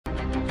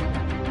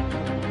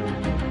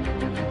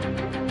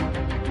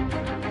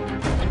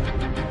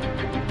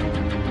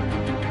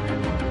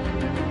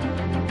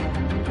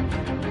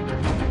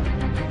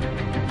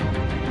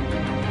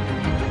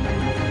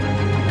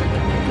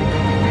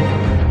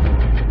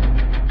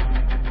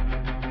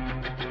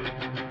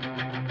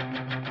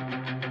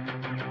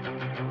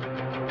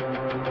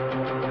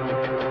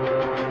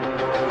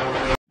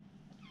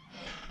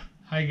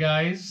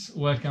guys,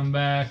 welcome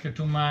back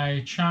to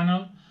my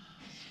channel.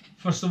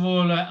 First of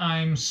all,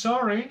 I'm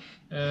sorry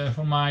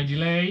for my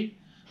delay.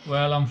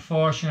 Well,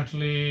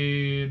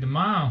 unfortunately, the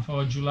month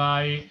of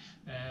July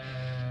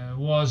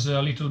was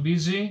a little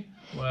busy.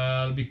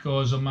 Well,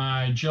 because of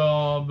my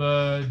job,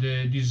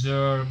 the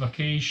deserved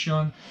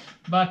vacation.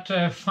 But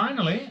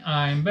finally,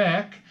 I'm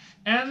back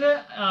and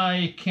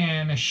I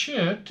can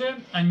shoot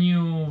a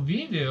new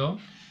video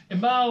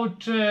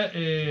about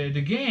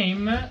the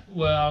game,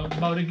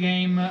 about the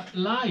game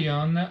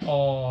Lion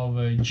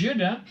of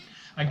Judah,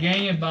 a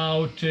game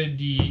about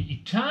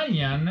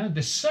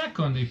the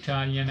second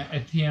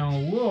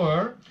Italian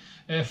War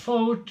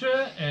fought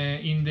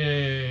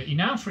in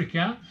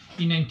Africa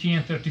in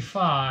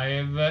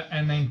 1935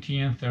 and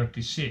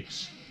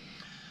 1936.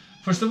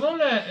 First of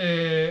all,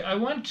 I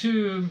want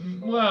to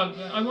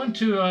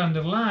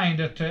underline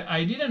that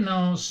I didn't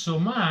know so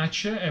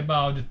much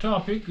about the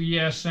topic.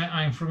 Yes,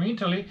 I'm from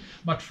Italy,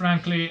 but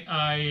frankly,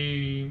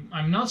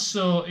 I'm not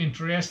so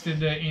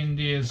interested in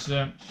this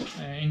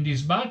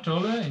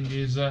battle, in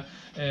this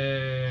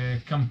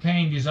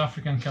campaign, this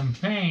African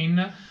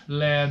campaign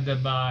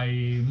led by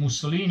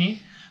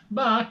Mussolini.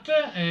 But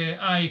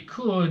I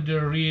could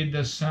read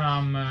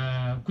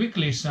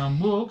quickly some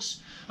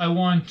books. I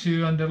want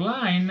to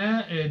underline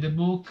the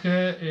book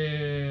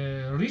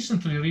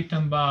recently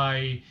written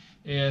by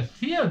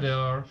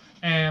Theodore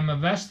M.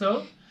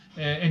 Vestal,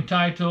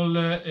 entitled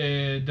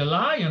The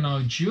Lion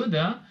of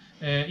Judah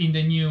in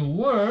the New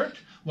World.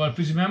 Well,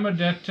 please remember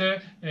that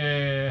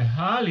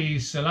Haile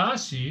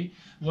Selassie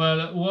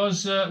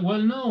was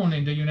well known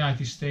in the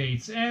United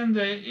States, and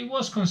it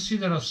was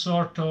considered a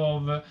sort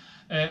of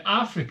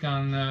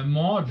African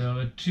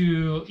model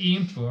to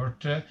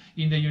import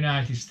in the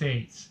United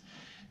States.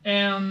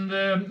 And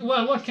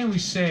well, what can we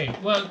say?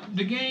 Well,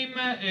 the game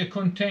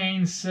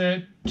contains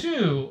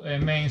two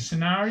main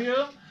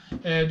scenarios.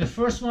 The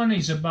first one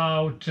is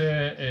about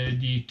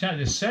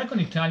the second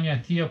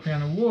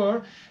Italian-Ethiopian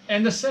War,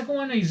 and the second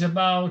one is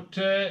about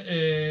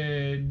the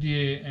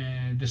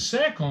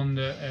second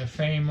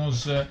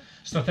famous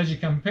strategic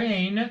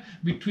campaign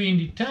between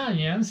the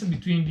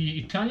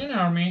Italian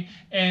army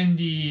and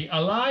the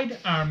Allied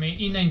army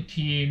in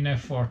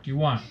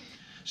 1941.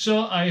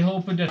 So I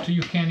hope that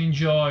you can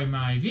enjoy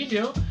my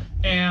video,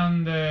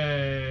 and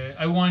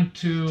I want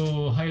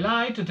to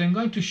highlight that I'm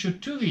going to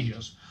shoot two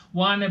videos.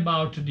 One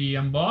about the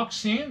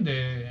unboxing,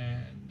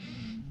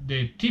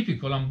 the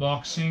typical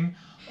unboxing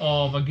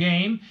of a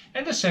game,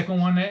 and the second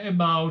one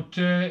about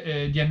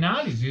the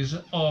analysis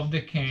of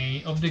the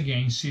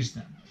game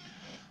system.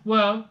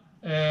 Well,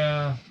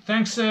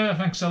 thanks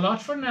a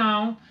lot for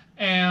now,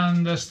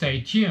 and stay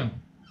tuned.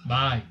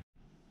 Bye.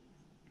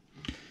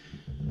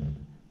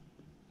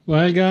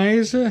 Well,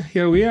 guys,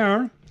 here we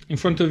are in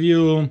front of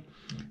you,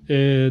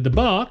 the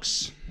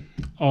box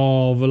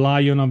of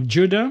Lion of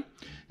Judah,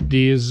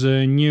 this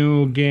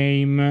new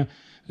game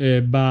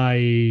by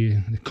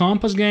the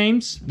Compass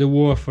Games, The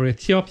War for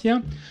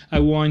Ethiopia. I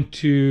want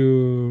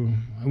to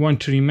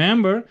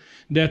remember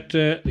that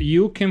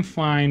you can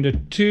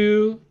find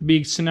two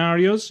big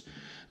scenarios.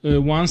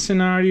 One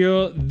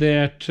scenario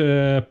that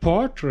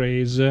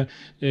portrays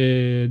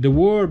the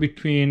war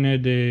between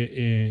the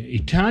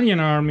Italian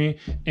army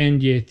and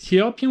the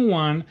Ethiopian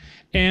one,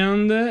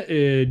 and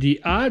the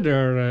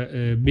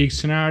other big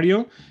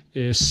scenario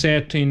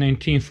set in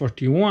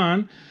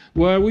 1941,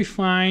 where we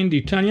find the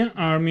Italian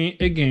army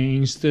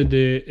against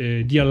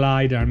the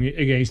Allied army,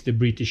 against the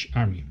British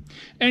army.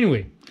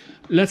 Anyway,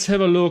 let's have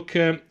a look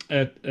at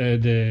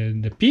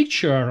the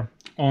picture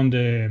on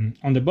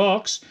the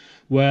box.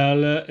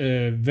 Well,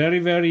 very,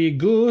 very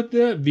good,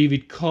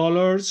 vivid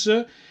colors.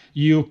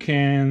 You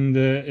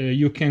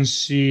can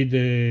see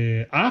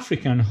the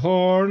African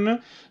horn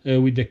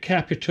with the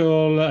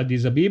capital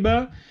Addis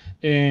Ababa.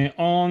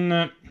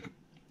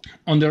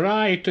 On the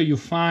right, you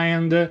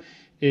find an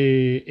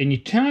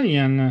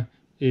Italian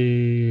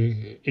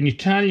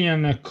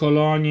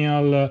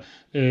colonial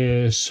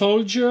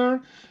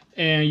soldier.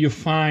 And you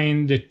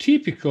find the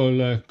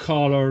typical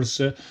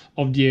colors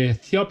of the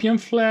Ethiopian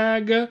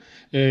flag,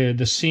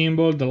 the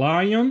symbol, the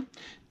lion,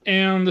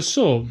 and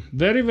so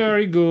very,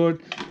 very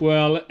good.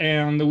 Well,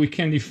 and we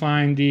can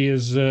define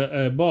this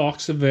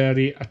box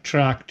very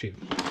attractive.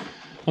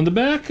 On the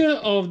back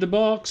of the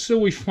box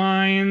we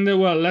find,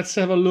 well, let's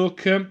have a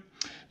look.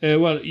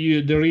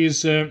 There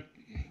is a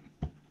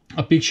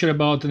picture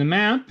about the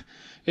map.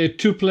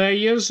 Two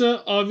players,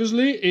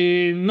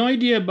 obviously. No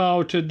idea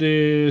about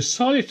the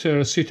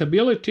solitaire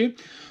suitability.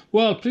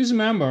 Well, please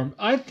remember,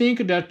 I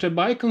think that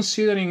by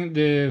considering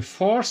the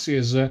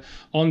forces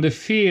on the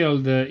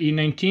field in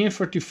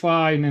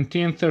 1945,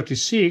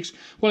 1936,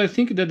 well, I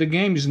think that the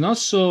game is not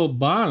so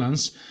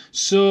balanced.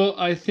 So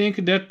I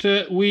think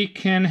that we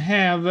can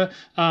have a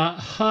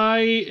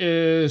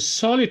high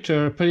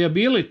solitaire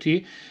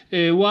playability.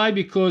 Why?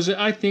 Because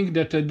I think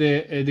that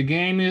the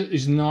game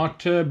is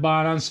not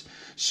balanced.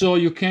 So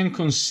you can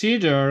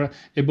consider,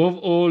 above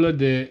all,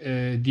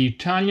 the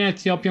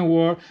Italian-Ethiopian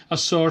War a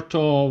sort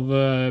of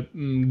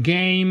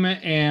game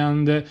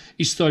and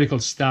historical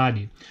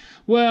study.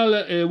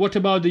 Well, what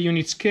about the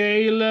unit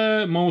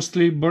scale?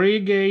 Mostly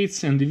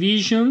brigades and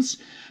divisions.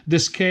 The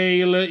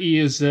scale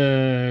is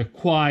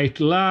quite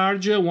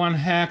large. One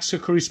hex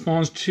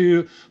corresponds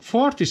to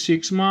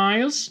 46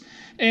 miles,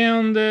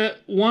 and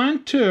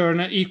one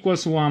turn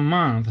equals 1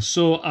 month.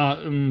 So a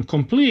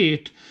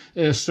complete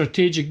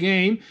strategic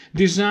game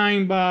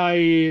designed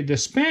by the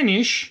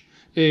Spanish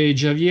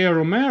Javier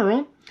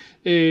Romero.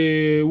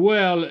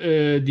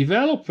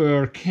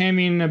 Developer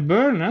Kevin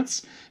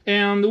Bernatz,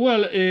 and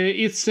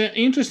it's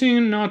interesting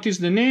to notice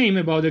the name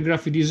about the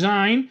graphic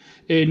design.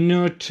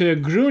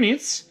 Knut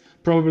Grunitz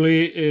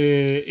probably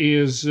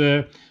is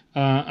a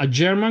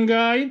German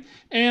guy,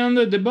 and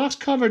the box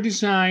cover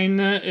design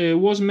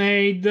was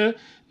made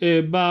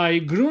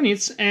by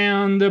Grunitz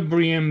and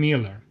Brian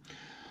Miller.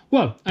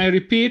 Well, I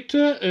repeat,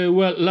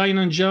 Lion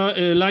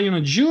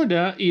of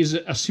Judah is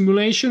a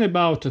simulation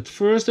at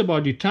first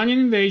about the Italian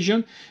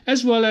invasion,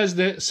 as well as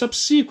the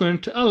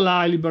subsequent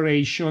Allied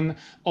liberation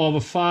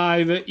of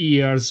 5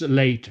 years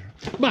later.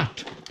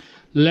 But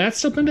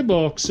let's open the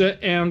box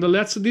and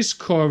let's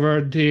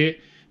discover the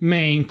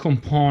main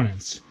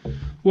components.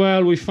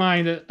 Well, we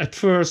find at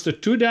first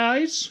 2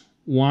 dice,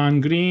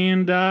 1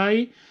 green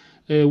die,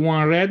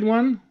 1 red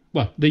one.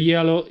 Well, the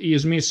yellow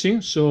is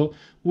missing, so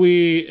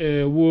we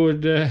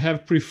would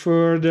have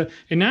preferred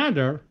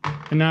another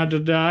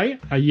die,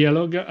 a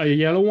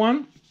yellow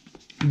one.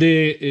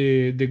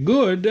 The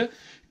good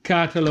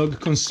catalog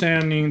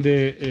concerning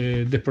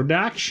the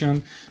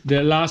production,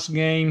 the last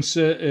games,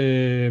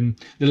 the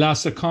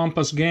last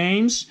Compass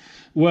games.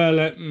 Well,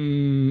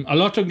 a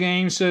lot of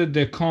games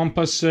the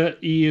Compass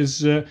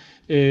is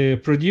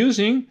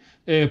producing,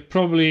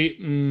 probably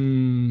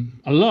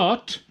a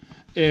lot,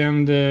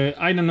 and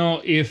I don't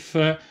know if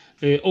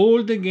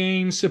all the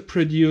games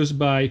produced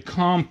by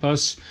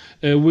Compass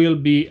will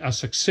be a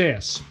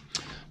success.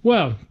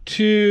 Well,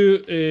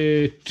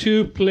 two-player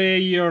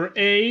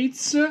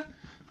eights.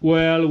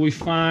 Well, we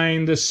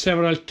find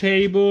several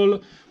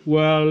tables.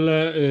 Well,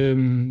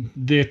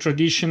 the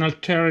traditional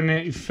terrain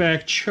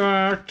effect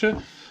chart.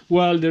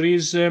 Well, there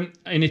is an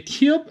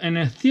Ethiopian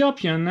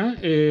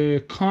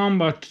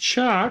combat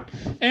chart,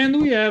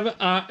 and we have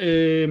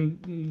a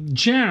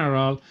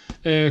general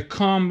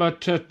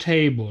combat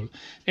table.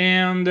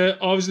 And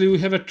obviously we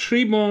have a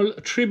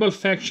tribal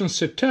faction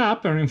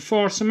setup and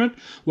reinforcement.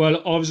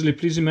 Well, obviously,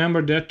 please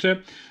remember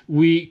that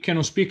we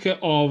cannot speak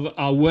of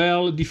a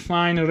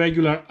well-defined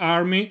regular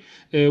army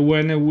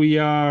when we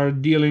are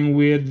dealing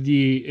with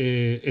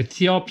the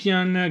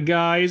Ethiopian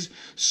guys.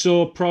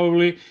 So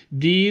probably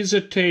this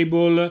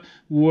table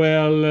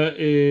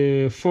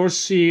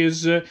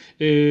foresees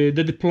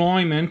the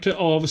deployment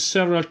of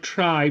several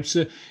tribes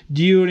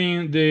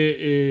during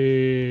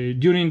the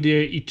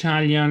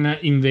Italian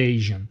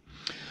invasion.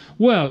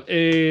 Well,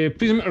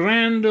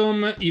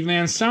 random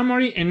event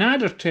summary,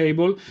 another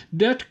table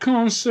that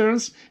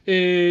concerns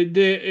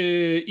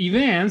the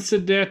events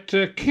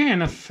that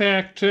can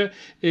affect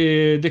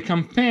the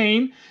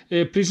campaign.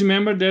 Please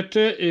remember that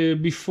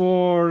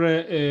before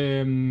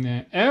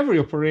every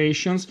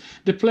operations,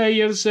 the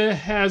players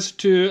have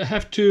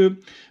to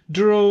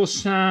draw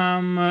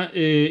some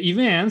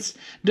events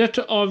that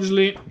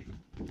obviously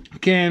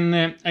can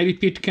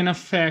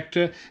affect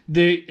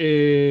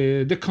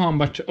the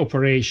combat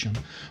operation.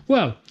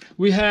 Well,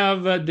 we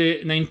have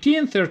the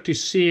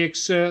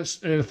 1936,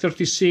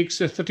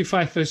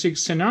 35-36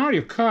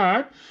 scenario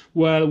card.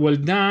 Well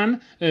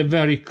done,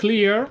 very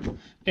clear.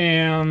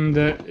 And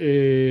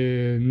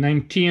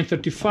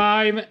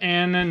 1935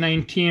 and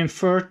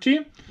 1930.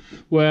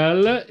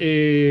 Well,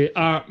 the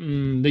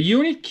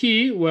unit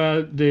key.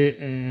 Well,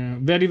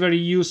 very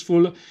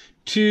useful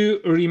to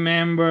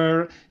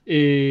remember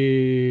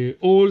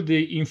all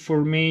the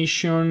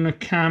information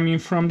coming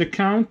from the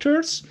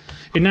counters.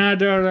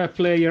 Another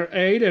player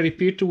aid. I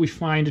repeat, we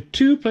find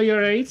 2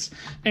 player aids,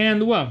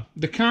 and well,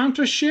 the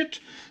counter sheet.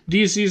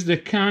 This is the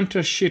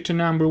counter sheet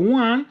number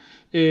 1.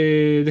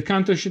 The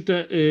counter sheet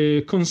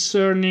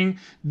concerning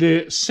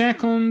the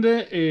second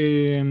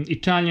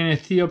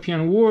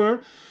Italian-Ethiopian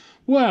war.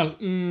 Well,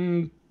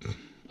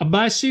 a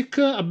basic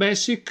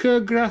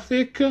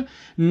graphic,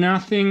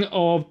 nothing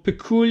of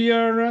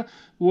peculiar.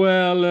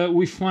 Well,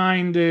 we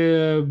find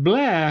the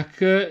black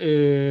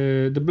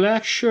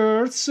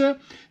shirts,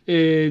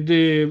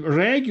 the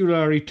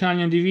regular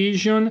Italian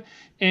division,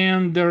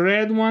 and the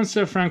red ones.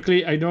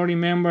 Frankly, I don't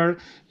remember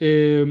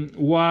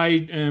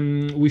why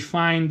we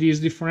find these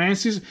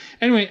differences.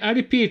 Anyway, I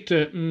repeat,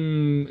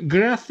 the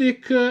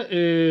graphic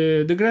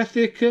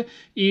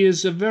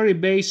is very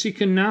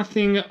basic,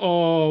 nothing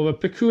of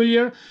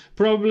peculiar.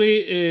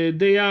 Probably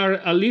they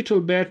are a little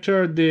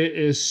better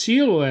the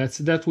silhouettes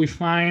that we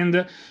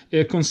find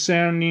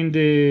concerning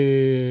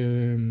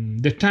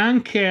the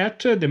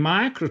tankette, the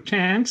micro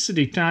tanks,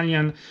 the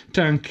Italian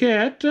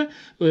tankette.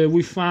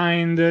 We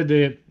find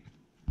the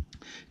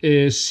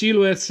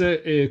silhouettes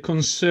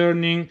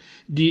concerning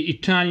the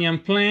Italian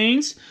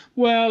planes.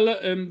 Well,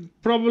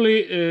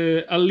 probably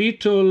a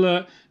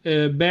little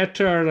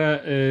better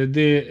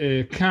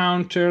the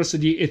counters,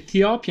 the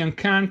Ethiopian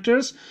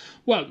counters.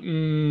 Well,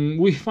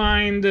 we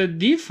find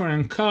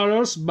different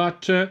colors,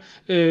 but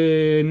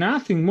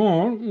nothing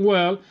more.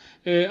 Well,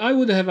 I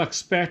would have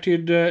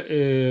expected,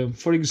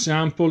 for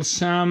example,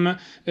 some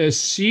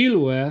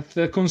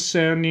silhouette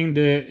concerning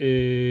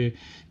the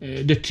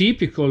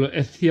typical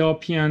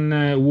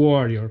Ethiopian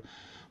warrior.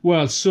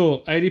 Well,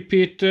 so I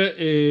repeat,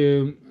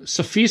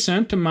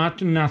 sufficient,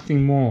 but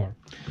nothing more.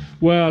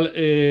 Well,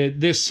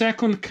 the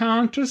second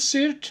counter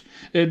sheet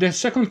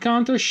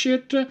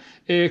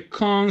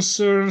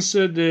concerns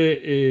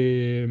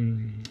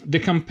the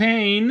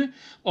campaign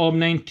of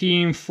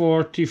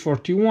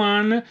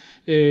 1940-41.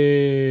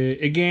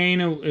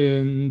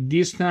 Again,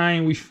 this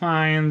time we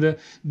find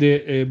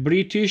the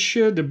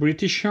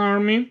British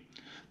Army.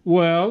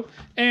 Well,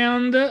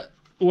 and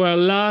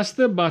last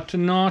but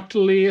not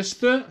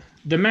least, the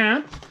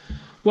map.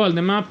 Well,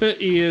 the map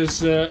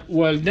is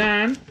well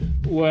done.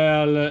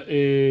 Well,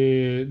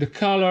 the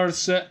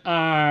colors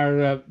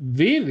are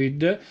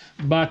vivid,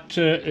 but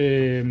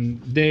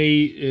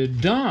they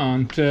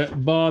don't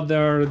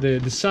bother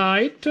the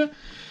sight.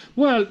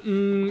 Well,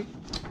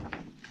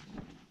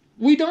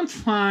 we don't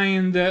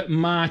find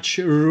much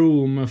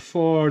room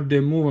for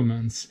the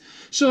movements.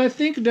 So I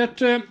think that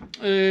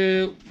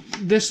the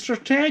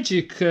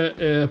strategic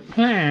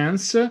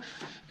plans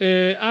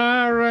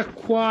are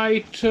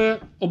quite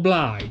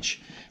obliged.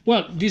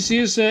 Well, this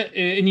is an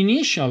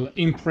initial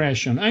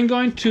impression. I'm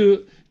going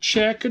to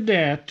check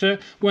that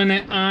when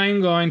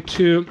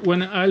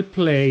I'll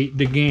play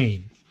the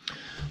game.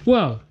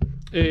 Well,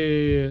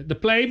 the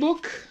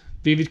playbook,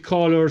 Vivid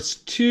Colors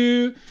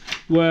 2.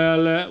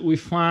 Well, we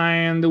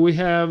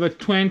have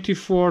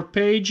 24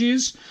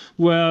 pages.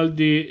 Well,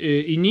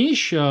 the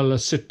initial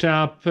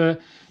setup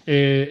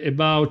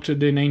about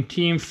the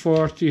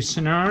 1940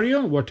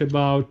 scenario. What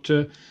about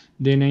the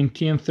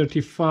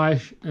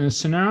 1935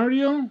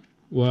 scenario?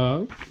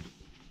 Well,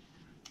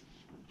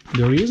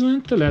 there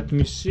isn't. Let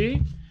me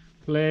see.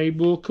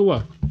 Playbook.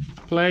 What?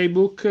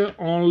 Playbook.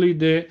 Only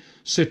the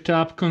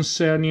setup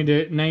concerning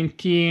the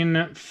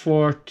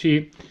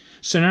 1940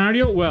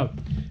 scenario. Well,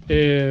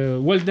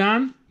 well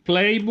done.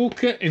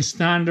 Playbook and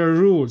standard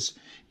rules.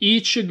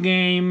 Each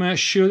game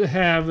should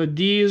have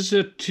these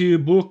two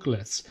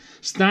booklets.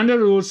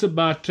 Standard rules,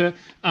 but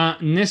a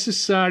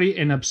necessary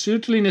and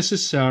absolutely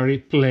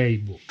necessary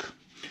playbook.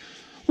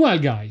 Well,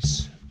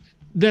 guys,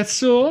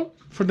 that's all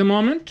for the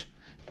moment,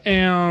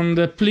 and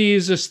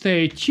please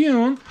stay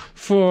tuned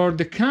for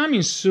the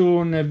coming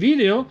soon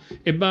video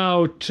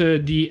about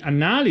the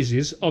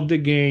analysis of the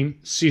game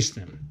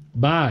system.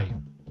 Bye.